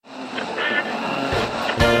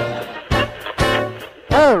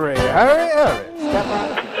hurry, hurry. Step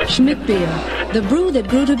out. Schmidt Beer, the brew that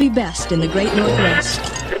grew to be best in the great Northwest.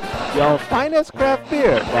 Your finest craft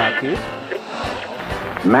beer, barkeep.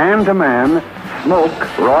 Man to man,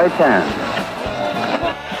 smoke Roy Tan.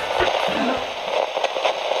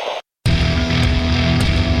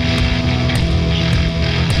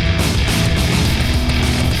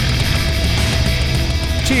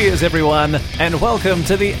 Cheers, everyone, and welcome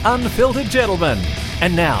to the Unfiltered Gentleman.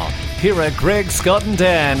 And now, here are Greg, Scott, and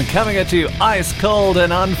Dan coming at you ice cold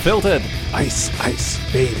and unfiltered. Ice,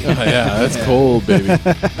 baby. Oh, yeah, that's cold, baby.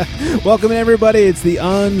 Welcome, everybody. It's the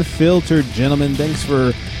Unfiltered Gentleman. Thanks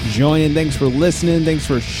for joining. Thanks for listening. Thanks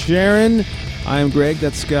for sharing. I'm Greg.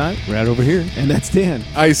 That's Scott. Right over here. And that's Dan.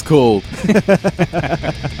 Ice cold.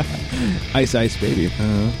 Ice, baby.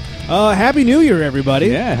 Happy New Year, everybody.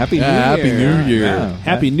 Yeah, Happy New Year. Happy New Year. Yeah.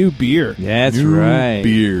 Happy New Beer. Yeah, that's New right.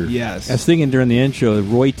 beer. Yes. I was thinking during the intro,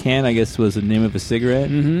 Roy Tan, I guess, was the name of a cigarette.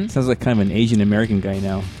 Mm-hmm. Sounds like kind of an Asian American guy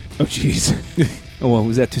now. Oh, jeez. Oh, well,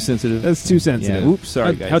 was that too sensitive? That's too sensitive. Yeah. Oops,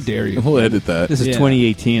 sorry, guys. How dare you? We'll edit that. This is Yeah.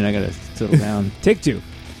 2018. I got to settle down. Take two.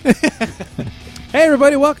 Hey,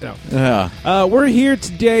 everybody. Welcome. Yeah. We're here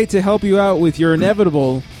today to help you out with your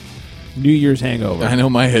inevitable New Year's hangover. I know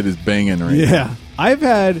my head is banging right now. Yeah. I've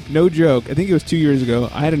had, no joke, I think it was 2 years ago,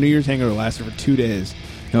 I had a New Year's hangover that lasted for 2 days.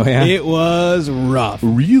 Oh, yeah? It was rough.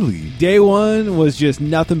 Really? Day one was just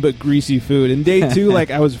nothing but greasy food. And day two,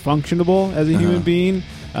 like, I was functionable as a human being.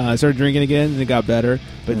 I started drinking again, and it got better.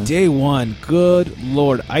 But day one, good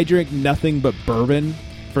Lord, I drank nothing but bourbon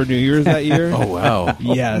for New Year's that year. Oh, wow.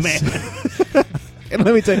 Yes. And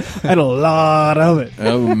let me tell you, I had a lot of it.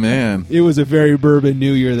 Oh, man. It was a very bourbon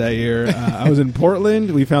New Year that year. I was in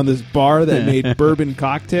Portland. We found this bar that made bourbon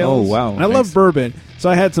cocktails. Oh, wow. And I love bourbon. So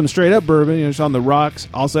I had some straight up bourbon, just on the rocks.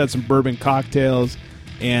 Also had some bourbon cocktails.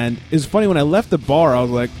 And it was funny, when I left the bar, I was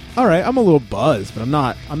like, all right, I'm a little buzzed, but I'm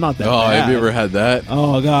not that Oh, bad. have you ever had that?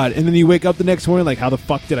 Oh, God. And then you wake up the next morning, like, how the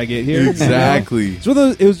fuck did I get here? Exactly. So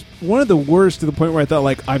it was one of the worst, to the point where I thought,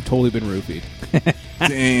 like, I've totally been roofied.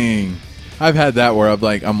 Dang. I've had that where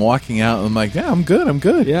I'm walking out and I'm like, yeah, I'm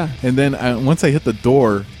good. Yeah. And then once I hit the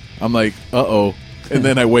door, I'm like, uh-oh. And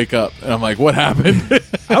then I wake up and I'm like, what happened?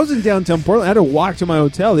 I was in downtown Portland. I had to walk to my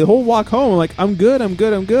hotel. The whole walk home, I'm like, I'm good. And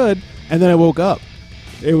then I woke up.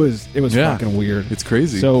 It was Yeah. fucking weird. It's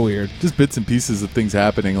crazy. So weird. Just bits and pieces of things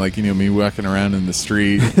happening, like, me walking around in the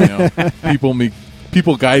street,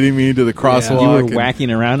 people guiding me to the crosswalk. You were and-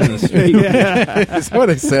 whacking around in the street. Is that what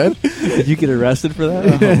I said? Did you get arrested for that?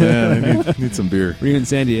 Oh, man, I need some beer. Were you in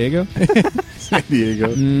San Diego? San Diego.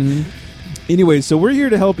 Mm-hmm. Anyway, so we're here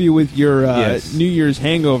to help you with your Yes. New Year's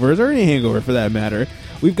hangovers, or any hangover for that matter.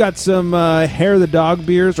 We've got some hair of the dog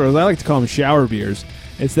beers, or as I like to call them, shower beers.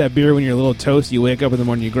 It's that beer when you're a little toasty, you wake up in the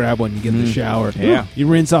morning, you grab one, you get in the shower. Yeah. You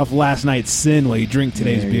rinse off last night's sin while you drink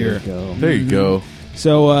today's beer. There you go.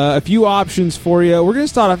 So a few options for you. We're going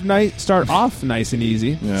to start off nice and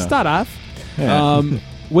easy. Yeah. Start off Yeah.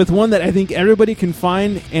 with one that I think everybody can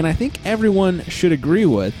find, and I think everyone should agree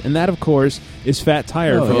with, and that, of course, is Fat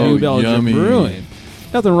Tire from New Belgium yummy. Brewing.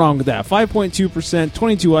 Nothing wrong with that. 5.2%,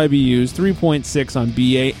 22 IBUs, 3.6 on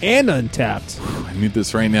BA, and Untapped. I need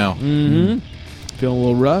this right now. Mm-hmm. Feeling a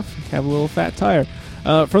little rough? Have a little Fat Tire.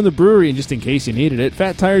 From the brewery, and just in case you needed it,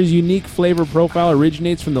 Fat Tire's unique flavor profile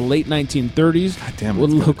originates from the late 1930s, God damn it,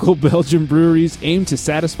 when it's good. local Belgian breweries aimed to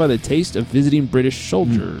satisfy the taste of visiting British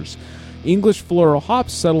soldiers. English floral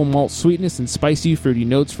hops, subtle malt sweetness, and spicy fruity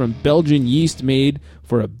notes from Belgian yeast made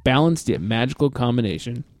for a balanced yet magical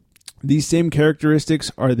combination. These same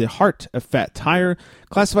characteristics are the heart of Fat Tire,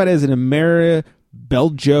 classified as an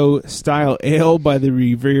Belgio style ale by the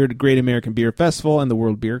revered Great American Beer Festival and the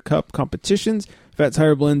World Beer Cup competitions. Fat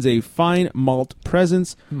Tire blends a fine malt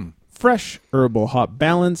presence, fresh herbal hop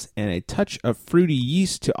balance, and a touch of fruity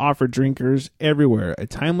yeast to offer drinkers everywhere a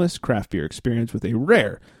timeless craft beer experience with a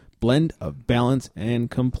rare blend of balance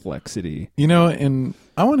and complexity. And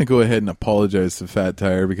I want to go ahead and apologize to Fat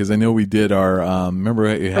Tire, because I know we did our,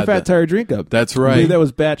 remember you had Our Fat Tire drink up. That's I right. believe that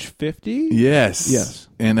was batch 50? Yes.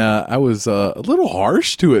 And I was a little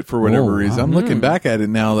harsh to it for whatever reason. I'm looking back at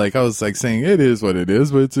it now, like I was like saying, it is what it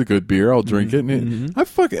is, but it's a good beer. I'll drink it. And I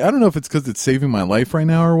don't know if it's because it's saving my life right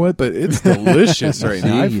now or what, but it's delicious right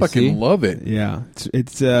now. I fucking love it. Yeah.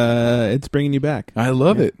 It's bringing you back. I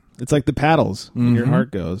love it. It's like the paddles when your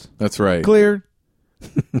heart goes That's right. clear.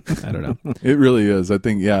 I don't know. It really is. I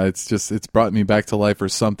think, it's brought me back to life or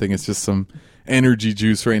something. It's just some energy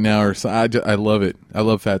juice right now, or so. I love it. I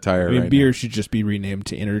love Fat Tire. I mean, right beer should just be renamed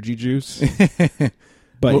to energy juice. But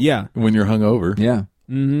Well, yeah, when you're hungover. Yeah.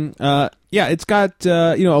 it's got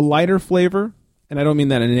a lighter flavor, and I don't mean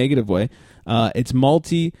that in a negative way. It's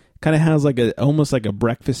malty, Kind of has like almost like a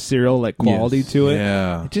breakfast cereal like quality Yes. to it.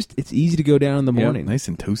 Yeah. It's easy to go down in the morning. Nice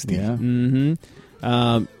and toasty. Yeah.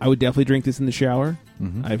 I would definitely drink this in the shower.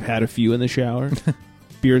 I've had a few in the shower.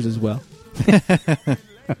 Beers as well. The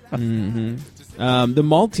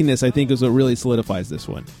maltiness, I think, is what really solidifies this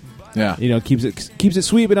one. Yeah. You know, keeps it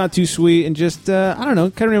sweet but not too sweet, and just I don't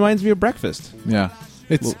know, kind of reminds me of breakfast. Yeah.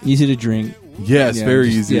 It's Easy to drink. it's very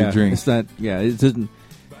easy to drink. It's not. Yeah, it doesn't.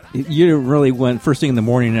 You don't really want first thing in the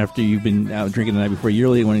morning after you've been out drinking the night before. You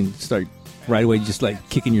really want to start right away, just like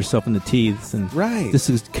kicking yourself in the teeth. And Right. This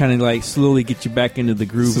is kind of like slowly get you back into the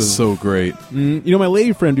groove. This is so great. You know, my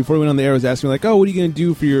lady friend before we went on the air was asking me like, "Oh, what are you going to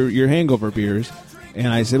do for your hangover beers?" And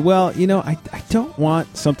I said, "Well, you know, I don't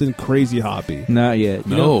want something crazy hoppy. Not yet.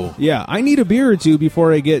 No. Yeah, I need a beer or two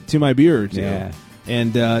before I get to my beer or two. Yeah.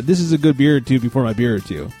 And this is a good beer or two before my beer or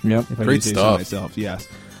two. Yep. If I Great do say so stuff. myself, yes.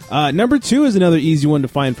 Number 2 is another easy one to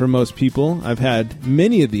find for most people. I've had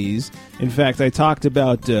many of these. In fact, I talked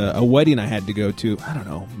about a wedding I had to go to, I don't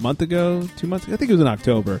know, a month ago, 2 months ago? I think it was in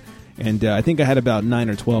October. And I think I had about 9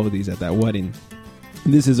 or 12 of these at that wedding.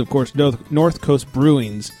 And this is, of course, North Coast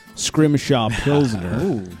Brewing's Scrimshaw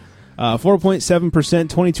Pilsner. 4.7%,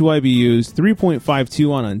 22 IBUs,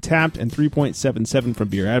 3.52 on Untapped, and 3.77 from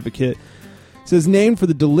Beer Advocate. It says, named for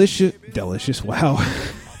the delicious, wow.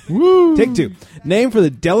 Woo! Take 2. Named for the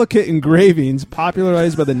delicate engravings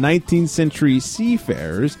popularized by the 19th century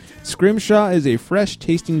seafarers, Scrimshaw is a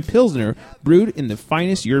fresh-tasting Pilsner brewed in the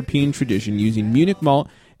finest European tradition using Munich malt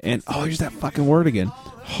and, here's that fucking word again,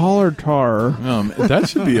 Hallertar. That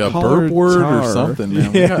should be a Holler burp word or tar. something,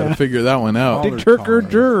 man. Yeah. We got to figure that one out. Dick Turker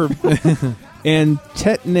Derb. And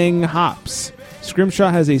Tetning hops. Scrimshaw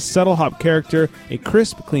has a subtle hop character, a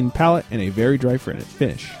crisp, clean palate, and a very dry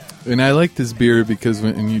finish. And I like this beer because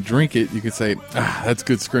when you drink it, you can say, that's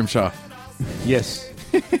good Scrimshaw. Yes.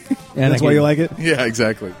 And that's why you like it? Yeah,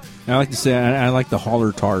 exactly. I like to say I like the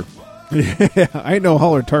holler tar. Yeah, I ain't no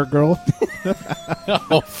holler tart girl.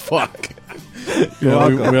 Oh, fuck.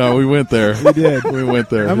 You're We went there. We did. We went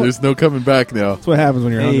there. There's no coming back now. That's what happens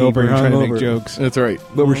when you're Hey, hungover and we're trying to make hungover. jokes. That's right.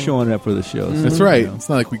 But we're showing up for the show. so, That's right. you know. It's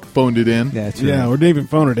not like we phoned it in. That's Yeah, right. we didn't even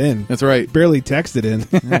phone it in. That's right. Barely texted in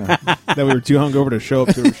that we were too hungover to show up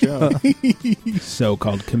to a show.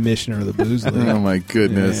 So-called commissioner of the booze league. Oh, my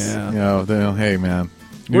goodness. Yeah. Hey, man.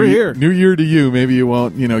 We're here. New year to you. Maybe you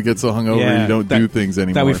won't, get so hungover Yeah, you don't do things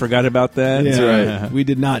anymore. Thought we forgot about that. Yeah, That's right. We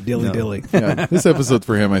did not dilly-dilly. Yeah, this episode's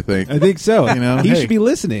for him, I think. I think so. He hey. should be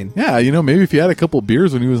listening. Yeah, maybe if he had a couple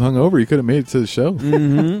beers when he was hungover, he could have made it to the show.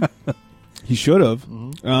 He should have.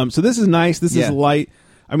 So this is nice. This is light.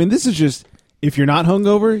 I mean, this is just, if you're not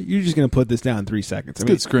hungover, you're just going to put this down in 3 seconds. I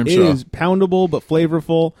mean, good Scrimshaw. It is poundable but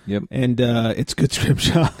flavorful. Yep. And it's good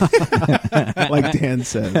Scrimshaw, like Dan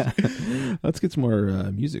says. Let's get some more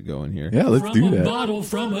music going here. Yeah, let's do that. I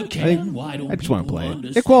just want to play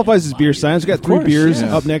it. It qualifies as beer science. We got 3 beers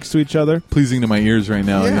yeah. up next to each other. Pleasing to my ears right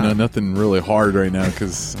now. Yeah. Nothing really hard right now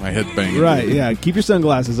because my head's banging. Right, yeah. Keep your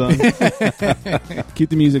sunglasses on.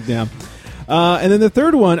 Keep the music down. And then the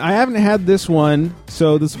third one, I haven't had this one,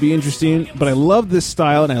 so this will be interesting, but I love this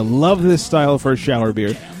style, and I love this style for a shower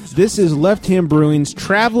beer. This is Left Hand Brewing's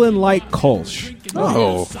Travelin' Light Kolsch.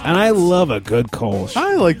 Oh, And I love a good Kolsch.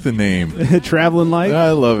 I like the name. Travelin' Light.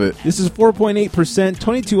 I love it. This is 4.8%,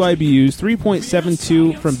 22 IBUs,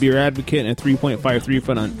 3.72 from Beer Advocate, and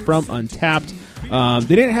 3.53 from Untapped.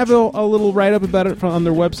 They didn't have a little write-up about it on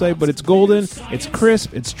their website, but it's golden, it's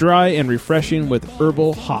crisp, it's dry, and refreshing with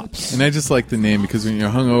herbal hops. And I just like the name because when you're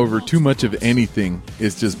hungover, too much of anything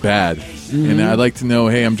is just bad. Mm-hmm. And I like to know,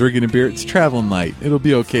 hey, I'm drinking a beer. It's Traveling Light. It'll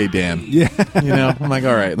be okay, Dan. Yeah. I'm like,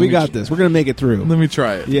 all right. We got this. We're going to make it through. Let me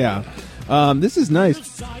try it. Yeah. This is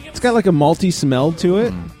nice. It's got like a malty smell to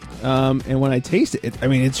it. And when I taste it,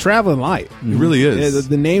 it's Traveling Light. It really is. Yeah,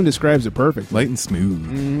 the name describes it perfectly. Light and smooth.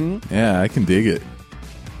 Mm-hmm. Yeah, I can dig it.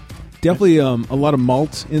 Definitely a lot of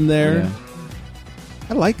malt in there. Yeah.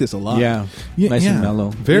 I like this a lot. Yeah. Nice and mellow.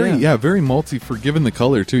 Very malty for given the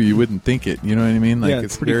color too. You wouldn't think it. You know what I mean? Like Yeah,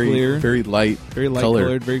 it's pretty very clear. very light, Very light color.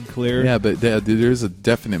 colored, very clear. Yeah, but there's a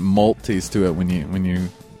definite malt taste to it when you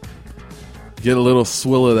get a little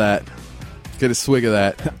swill of that, get a swig of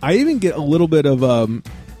that. I even get a little bit of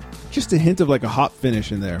just a hint of like a hop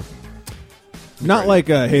finish in there. Not like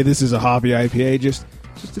hey, this is a hoppy IPA, just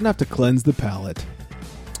enough to cleanse the palate.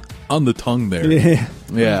 On the tongue there. Yeah.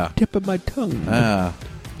 Yeah. Tip of my tongue. Ah.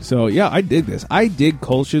 So yeah, I dig this. I dig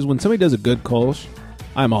Kolsch's. When somebody does a good Kolsch,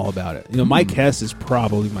 I'm all about it. Mike Hess is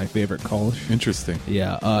probably my favorite Kolsch. Interesting.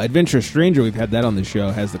 Yeah, Adventure Stranger, we've had that on the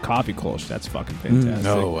show, has the coffee Kolsch. That's fucking fantastic.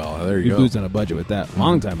 Oh well, there We you go. boozed on a budget with that a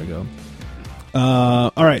long time ago.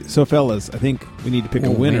 All right, so fellas, I think we need to pick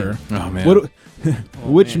a winner. Oh, man.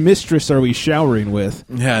 Which mistress are we showering with?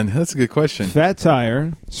 Yeah, that's a good question. Fat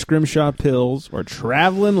Tire, Scrimshaw Pills, or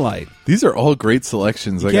Traveling Light? These are all great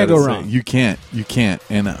selections. I can't gotta go say. wrong. You can't.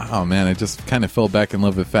 And oh man, I just kind of fell back in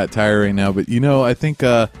love with Fat Tire right now. But I think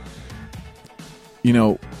when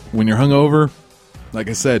you're hungover, like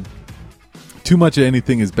I said, too much of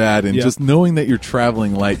anything is bad, and just knowing that you're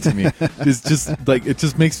traveling light to me is just like it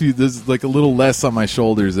just makes me there's like a little less on my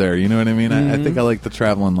shoulders there. You know what I mean? I think I like the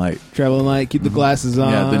traveling light. Traveling Light, keep the glasses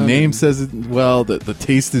on. Yeah, the name says it well. The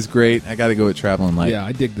taste is great. I got to go with traveling light. Yeah,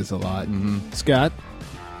 I dig this a lot. Scott?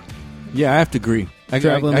 Yeah, I have to agree. I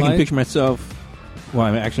Traveling can Light? picture myself. Well,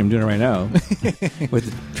 I'm doing it right now. With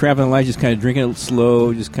the Traveling Light, just kind of drinking it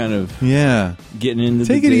slow, just kind of Yeah. getting into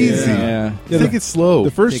Take the it day. easy. Yeah. Take it slow.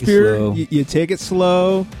 The first Take it beer, slow. you take it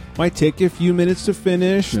slow. Might take you a few minutes to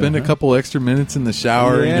finish. Spend a couple extra minutes in the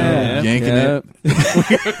shower, Yeah. yanking Yeah.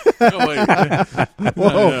 it.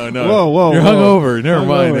 No. Whoa, You're hungover. Never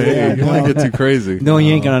mind. Hungover, Hey, yeah, you don't want to get too crazy. No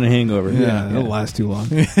yanking on a hangover. Yeah, it'll last too long.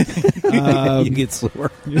 You get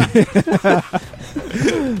slower.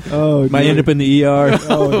 Oh, Might end up in the ER.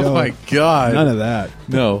 Oh, no. Oh my god. None of that.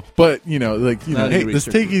 No. But Not hey, any let's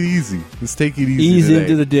research. take it easy. Let's take it easy. Ease today.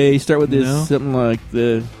 into the day. Start with this, know? something like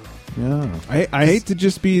the Yeah. I hate to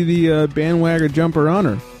just be the bandwagon jumper on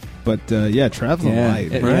her, but yeah, Traveling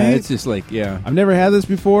Light. yeah, right? it's just like I've never had this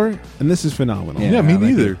before, and this is phenomenal. Yeah, me I like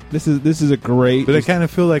neither. This is a great. But I kind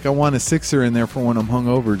of feel like I want a sixer in there for when I'm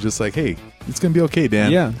hungover. Just like, hey, it's gonna be okay,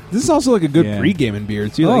 Dan. yeah, this is also like a good Yeah. pre-gaming beer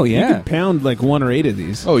too. Oh, Like, you yeah. could pound like 1 or 8 of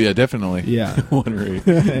these. Oh yeah, definitely. Yeah. 1 or 8.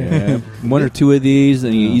 yeah, one or two of these,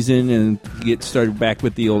 and you ease in and get started back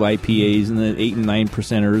with the old IPAs and the 8 and 9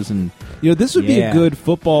 percenters, and This would be a Yeah. good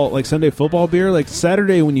football, like Sunday football beer. Like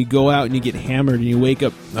Saturday when you go out and you get hammered and you wake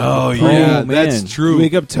up. Oh yeah, man. that's You true.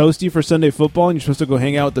 wake up toasty for Sunday football, and you're supposed to go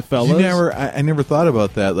hang out with the fellas. I never thought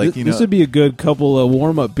about that. Like This would be a good couple of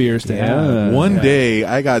warm-up beers to have. one day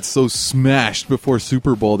I got so smashed before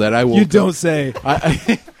Super Bowl that I woke You up. don't say.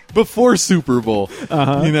 I before Super Bowl,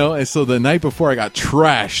 and so the night before I got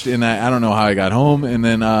trashed, and I don't know how I got home, and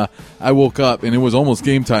then I woke up, and it was almost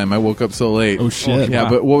game time. I woke up so late. Oh, shit. Yeah, Wow.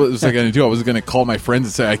 but what was I going to do? I was going to call my friends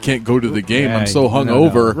and say I can't go to the game. Yeah, I'm so no,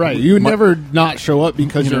 hungover. Right, you would My- never not show up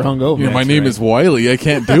because you're hungover. You know, my name is Wiley. I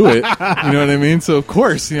can't do it. You know what I mean? So of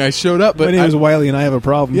course, I showed up. But My name I- is Wiley, and I have a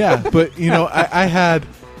problem. yeah, but I had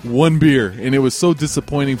one beer, and it was so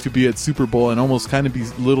disappointing to be at Super Bowl and almost kind of be a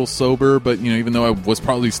little sober, but even though I was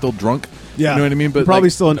probably still drunk. yeah. You know what I mean? But probably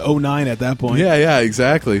like, still an 09 at that point. yeah,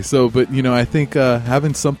 exactly. So, but I think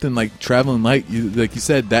having something like Traveling Light, like you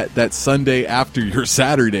said, that Sunday after your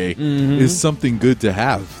Saturday is something good to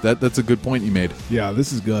have. That's a good point you made. Yeah,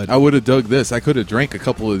 this is good. I would have dug this. I could have drank a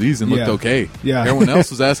couple of these and looked Yeah. okay. Yeah. Everyone else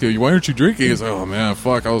was asking, "Why aren't you drinking?" It's like, "Oh man,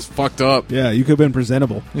 fuck, I was fucked up." Yeah, you could have been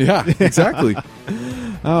presentable. Yeah, exactly.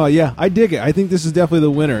 Oh, yeah, I dig it. I think this is definitely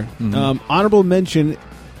the winner. Honorable mention,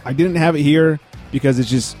 I didn't have it here because it's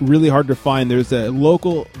just really hard to find. There's a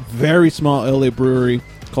local, very small LA brewery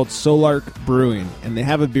called Solark Brewing, and they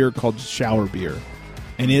have a beer called Shower Beer,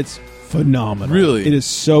 and it's phenomenal. Really? It is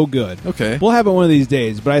so good. Okay. We'll have it one of these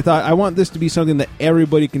days, but I thought I want this to be something that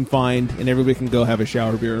everybody can find and everybody can go have a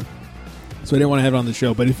shower beer. So I didn't want to have it on the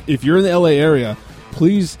show, but if you're in the LA area,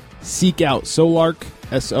 please seek out Solark,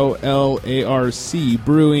 Solarc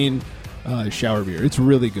Brewing shower beer. It's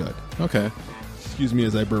really good. Okay. Excuse me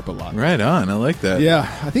as I burp a lot. Right on. I like that. Yeah,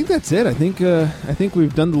 I think that's it. I think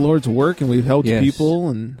we've done the Lord's work and we've helped Yes. people.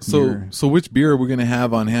 And So which beer are we going to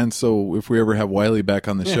have on hand? So if we ever have Wiley back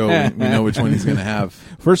on the show, we know which one he's going to have.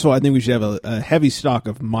 first of all, I think we should have a heavy stock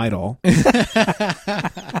of Midol,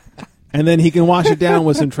 and then he can wash it down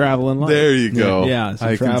with some Traveling Light. There you go. Yeah, some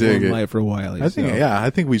I can dig Traveling it. Light for Wiley. I think so. I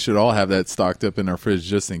think we should all have that stocked up in our fridge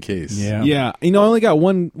just in case. Yeah, I only got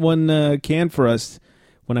one can for us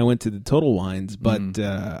when I went to the Total Wines, but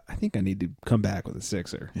I think I need to come back with a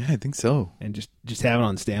sixer Yeah, I think so. and just have it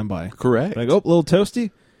on standby. Correct. Like, oh, a little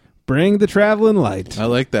toasty. Bring the Traveling Light. I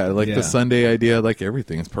like that. I like Yeah. the Sunday idea. I like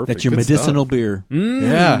everything. It's perfect. that's your Good medicinal stuff. beer.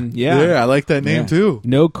 Yeah. yeah. I like that name Yeah. too.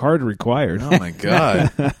 No card required. Oh my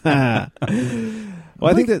god. Well,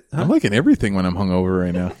 I think that I'm liking everything when I'm hungover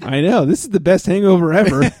right now. I know this is the best hangover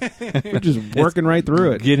ever. We're just working right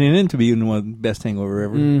through it. Getting into being one of the best hangover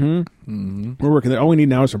ever. We're working there. All we need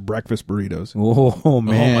now is some breakfast burritos. Oh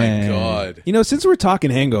man! Oh my god. Since we're talking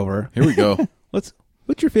hangover, Here we go. what's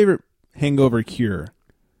your favorite hangover cure?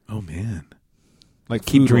 Oh man. Like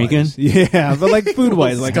Keep food-wise. drinking? Yeah, but like food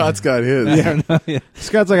wise, like Scott's got his.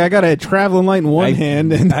 Scott's like, I got a traveling light in one I-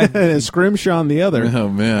 hand and a scrimshaw in the other. Oh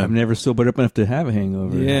man. I've never sobered up enough to have a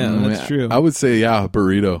hangover. Yeah, I mean, that's true. I would say, yeah, a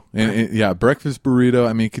burrito. And yeah, breakfast burrito.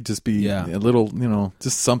 I mean, it could just be Yeah. a little,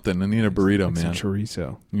 just something. I need a burrito, It's man. a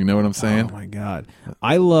chorizo. You know what I'm saying? Oh my god,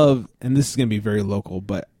 I love, and this is going to be very local,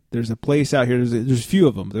 but there's a place out here. There's a few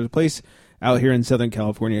of them. There's a place out here in Southern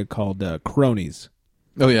California called Cronies,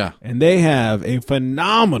 Oh, yeah. and they have a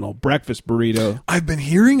phenomenal breakfast burrito. I've been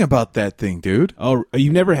hearing about that thing, dude. Oh,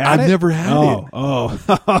 you've never had it? I've never had it. Oh,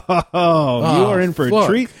 you are in for a fuck.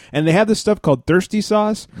 treat. And they have this stuff called thirsty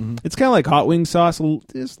sauce. It's kind of like hot wing sauce,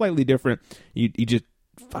 it's slightly different. You just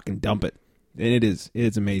fucking dump it, and it's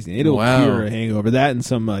amazing. It'll Wow. cure a hangover. That and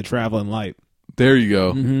some traveling light. There you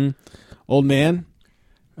go. Old man,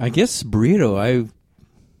 I guess burrito.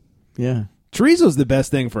 Yeah. chorizo's the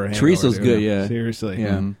best thing for a hangover. Chorizo's dude. good, yeah. Seriously.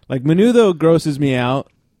 Yeah. Like menudo grosses me out.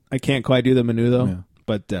 I can't quite do the menudo, Yeah.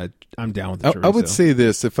 but I'm down with the chorizo. I would say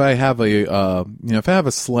this: if I have if I have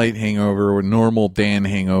a slight hangover or normal Dan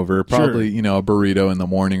hangover, probably a burrito in the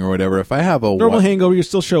morning or whatever. If I have a normal hangover, you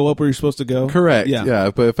still show up where you're supposed to go. correct, Yeah.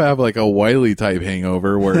 yeah. But if I have like a Wiley type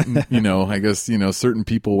hangover, where I guess certain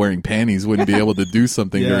people wearing panties wouldn't be able to do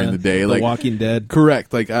something Yeah. during the day, The like Walking Dead.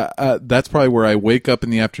 correct. Like that's probably where I wake up in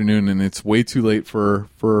the afternoon and it's way too late for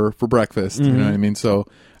breakfast. You know what I mean? So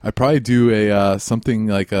I'd probably do a something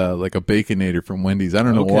like a Baconator from Wendy's. I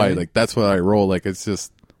don't know Okay. why. Like that's what I roll. Like it's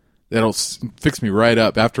just it'll fix me right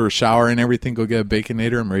up after a shower and everything. Go get a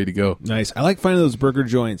Baconator. I'm ready to go. Nice. I like finding those burger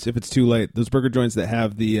joints if it's too late. Those burger joints that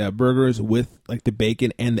have the burgers with like the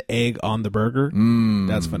bacon and the egg on the burger.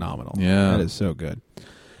 That's phenomenal. Yeah. That is so good.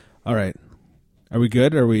 All right. Are we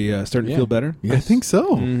good? Are we starting to feel better? I think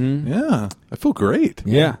so. Yeah, I feel great.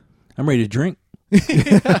 Yeah. I'm ready to drink.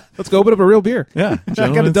 Let's go open up a real beer. Yeah, I got a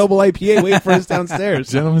gentlemen, double IPA waiting for us downstairs.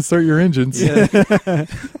 gentlemen, start your engines.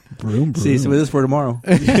 Broom, See, so with this for tomorrow.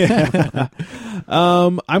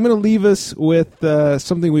 I'm going to leave us with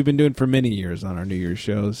something we've been doing for many years on our New Year's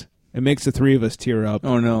shows. It makes the three of us tear up.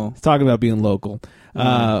 Oh, no. It's talking about being local.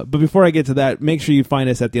 But before I get to that, make sure you find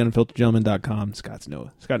us at theunfilteredgentleman.com. Scott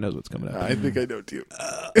knows what's coming up. I think I know too.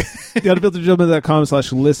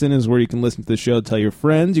 theunfilteredgentleman.com/listen is where you can listen to the show, tell your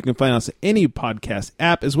friends. You can find us at any podcast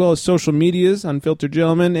app, as well as social medias, Unfiltered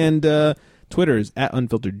Gentleman, and Twitter is at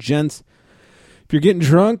Unfiltered Gents. If you're getting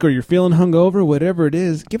drunk or you're feeling hungover, whatever it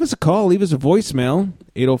is, give us a call. Leave us a voicemail,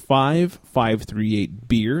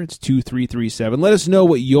 805-538-BEER. It's 2337. Let us know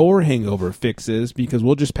what your hangover fix is, because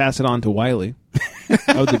we'll just pass it on to Wiley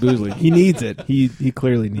out the Boozley. He needs it. He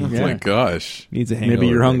clearly needs Oh it. my gosh. Needs a hangover Maybe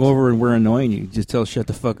you're fix. hungover and we're annoying you. Just tell us shut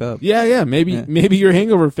the fuck up. Yeah. Maybe your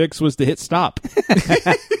hangover fix was to hit stop.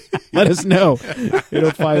 Let us know.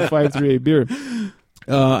 805-538-BEER.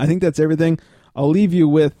 I think that's everything. I'll leave you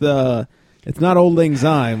with it's not Old Lang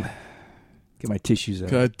Syne, Get my tissues out.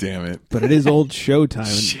 God damn it. but it is Old Showtime.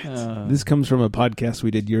 Shit. This comes from a podcast we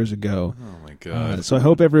did years ago. Oh my god. So I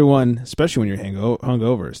hope everyone, especially when you're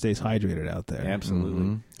hungover, stays hydrated out there.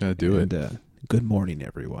 Absolutely. Gotta do it. And good morning,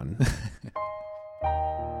 everyone.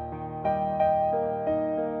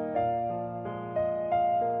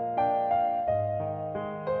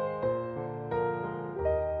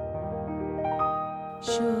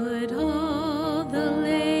 Should all the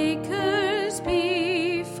Lakers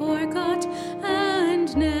be forgot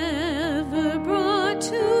and never brought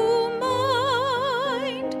to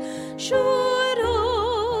mind? Should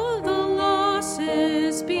all the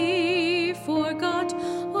losses be forgot?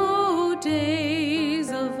 Oh, days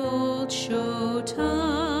of old Showtime.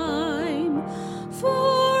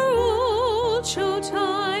 For old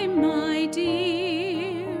Showtime, my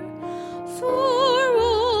dear. For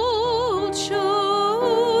old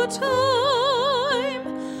Showtime,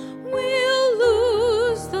 we'll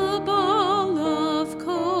lose the ball of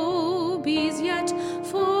Kobe's yet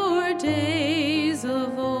for days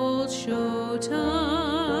of old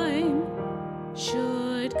Showtime.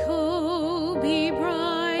 Should Kobe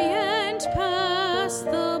Bryant pass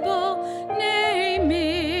the ball, nay,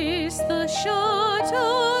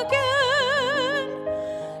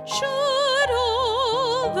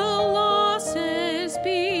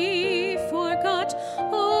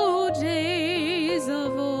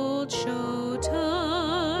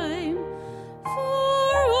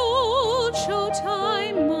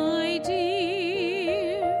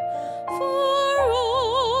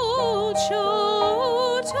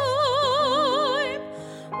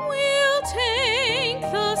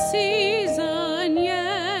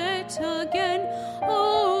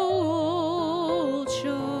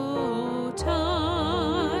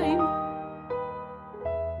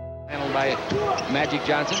 down by Magic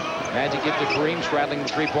Johnson. Magic gives to Kareem, straddling the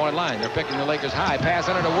three-point line. They're picking the Lakers high. Pass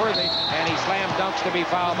under to Worthy, and he slam dunks to be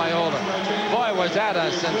fouled by Oldham. Boy, was that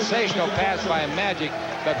a sensational pass by Magic,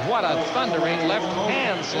 but what a thundering left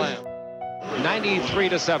hand slam.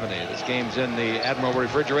 93-70. This game's in the Admiral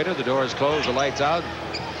refrigerator. The door is closed, the lights out.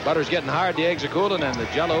 Butter's getting hard, the eggs are cooling, and the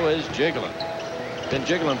Jell-O is jiggling. Been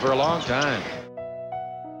jiggling for a long time.